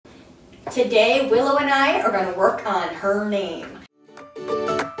Today, Willow and I are going to work on her name.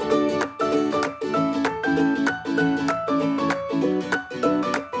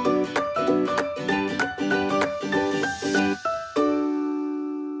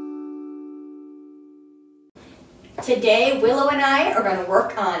 Today, Willow and I are going to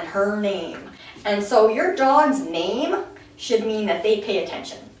work on her name. And so your dog's name should mean that they pay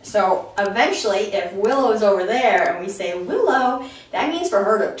attention. So eventually, if Willow's over there and we say, Willow, that means for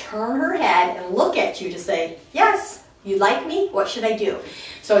her to turn her head and look at you to say, yes, you like me? What should I do?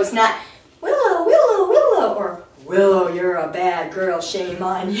 So it's not, Willow, Willow, Willow, or Willow, you're a bad girl, shame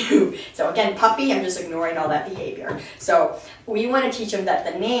on you. So again, puppy, I'm just ignoring all that behavior. So we want to teach them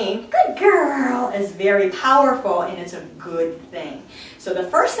that the name, good girl, is very powerful and it's a good thing. So the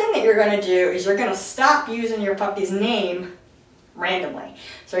first thing that you're going to do is you're going to stop using your puppy's name randomly.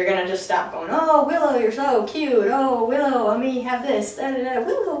 So you're going to just stop going, oh, Willow, you're so cute. Oh, Willow, let me have this. Da, da, da.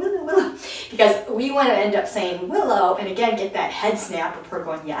 Willow, Willow, Willow. Because we want to end up saying Willow and again get that head snap of her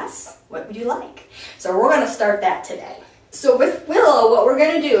going, yes, what would you like? So we're going to start that today. So with Willow, what we're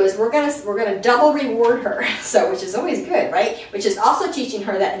going to do is we're going to double reward her, so which is always good, right? Which is also teaching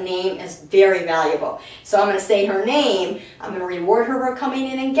her that name is very valuable. So I'm going to say her name, I'm going to reward her for coming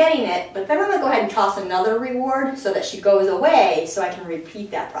in and getting it, but then I'm going to go ahead and toss another reward so that she goes away so I can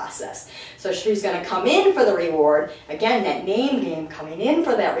repeat that process. So she's going to come in for the reward, again, that name game, coming in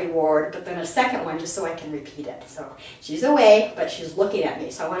for that reward, but then a second one just so I can repeat it. So she's away, but she's looking at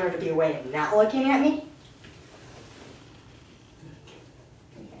me, so I want her to be away and not looking at me.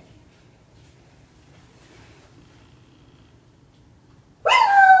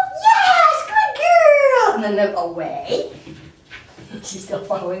 And then away. She's still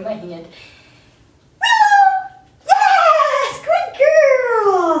following my hand. Willow! Yes! Good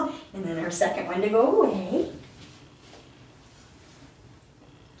girl! And then her second one to go away.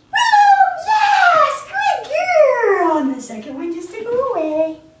 Willow! Yes! Good girl! And the second one just to go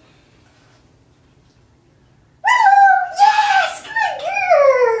away. Willow! Yes! Good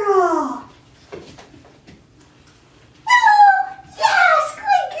girl!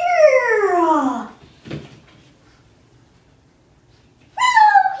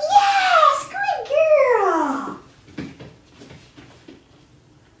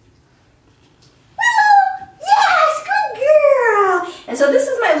 And so this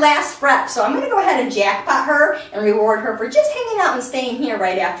is my last fret, so I'm going to go ahead and jackpot her and reward her for just hanging out and staying here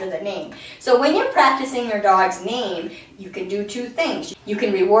right after the name. So when you're practicing your dog's name, you can do two things. You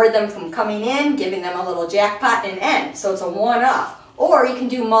can reward them from coming in, giving them a little jackpot and end, so it's a one-off. Or you can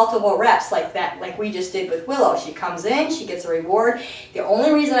do multiple reps like that, like we just did with Willow. She comes in, she gets a reward. The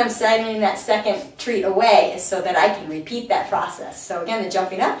only reason I'm sending that second treat away is so that I can repeat that process. So again, the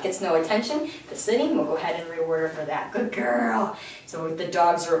jumping up gets no attention. The sitting, we'll go ahead and reward her for that. Good girl. So the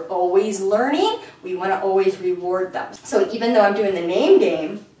dogs are always learning. We want to always reward them. So even though I'm doing the name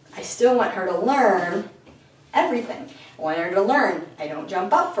game, I still want her to learn everything. I want her to learn. I don't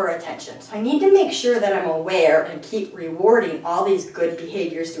jump up for attention. So I need to make sure that I'm aware and keep rewarding all these good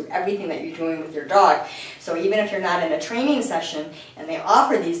behaviors through everything that you're doing with your dog. So even if you're not in a training session and they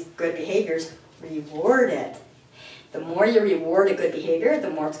offer these good behaviors, reward it. The more you reward a good behavior, the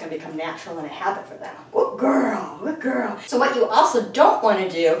more it's going to become natural and a habit for them. Good girl, good girl. So what you also don't want to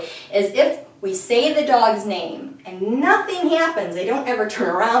do is if we say the dog's name and nothing happens, they don't ever turn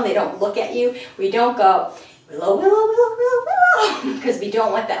around, they don't look at you, we don't go, Willow, Willow, Willow, Willow, Willow, because we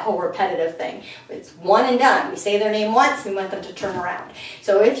don't want that whole repetitive thing. It's one and done. We say their name once, we want them to turn around.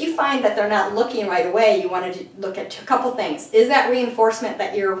 So if you find that they're not looking right away, you want to look at a couple things. Is that reinforcement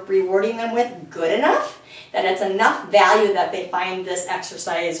that you're rewarding them with good enough? That it's enough value that they find this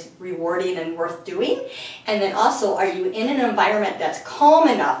exercise rewarding and worth doing? And then also, are you in an environment that's calm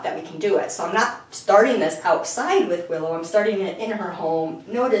enough that we can do it? So I'm not starting this outside with Willow, I'm starting it in her home,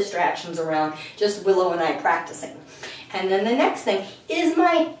 no distractions around, just Willow and I practicing. And then the next thing, is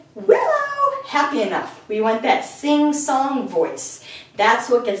my Willow happy enough? We want that sing-song voice. That's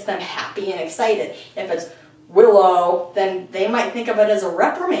what gets them happy and excited. If it's Willow, then they might think of it as a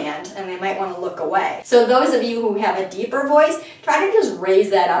reprimand and they might want to look away. So those of you who have a deeper voice, try to just raise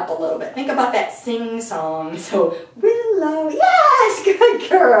that up a little bit. Think about that sing-song. So, Willow, yes, good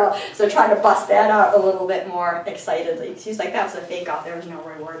girl. So try to bust that out a little bit more excitedly. She's like, that was a fake off, there was no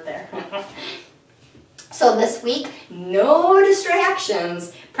reward there. So this week, no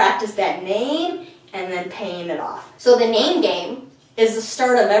distractions. Practice that name and then paying it off. So the name game is the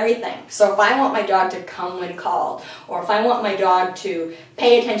start of everything. So if I want my dog to come when called, or if I want my dog to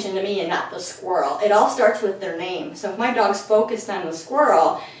pay attention to me and not the squirrel, it all starts with their name. So if my dog's focused on the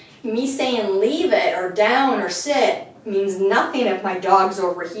squirrel, me saying leave it or down or sit means nothing if my dog's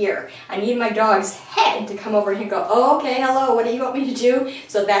over here. I need my dog's head to come over here and go, oh, okay, hello, what do you want me to do?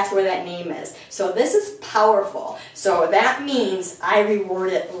 So that's where that name is. So this is powerful. So that means I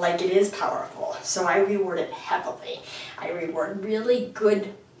reward it like it is powerful. So I reward it heavily. I reward really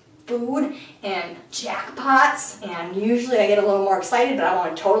good food and jackpots, and usually I get a little more excited, but I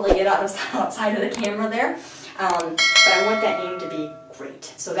want to totally get outside of the camera there. But I want that name to be great.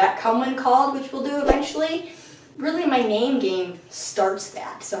 So that come when called, which we'll do eventually, really my name game starts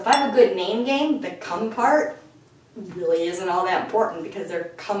that. So if I have a good name game, the come part really isn't all that important because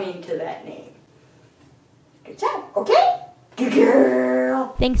they're coming to that name. Good job, okay? Good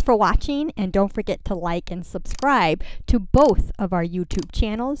girl. Thanks for watching, and don't forget to like and subscribe to both of our YouTube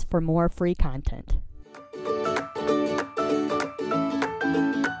channels for more free content.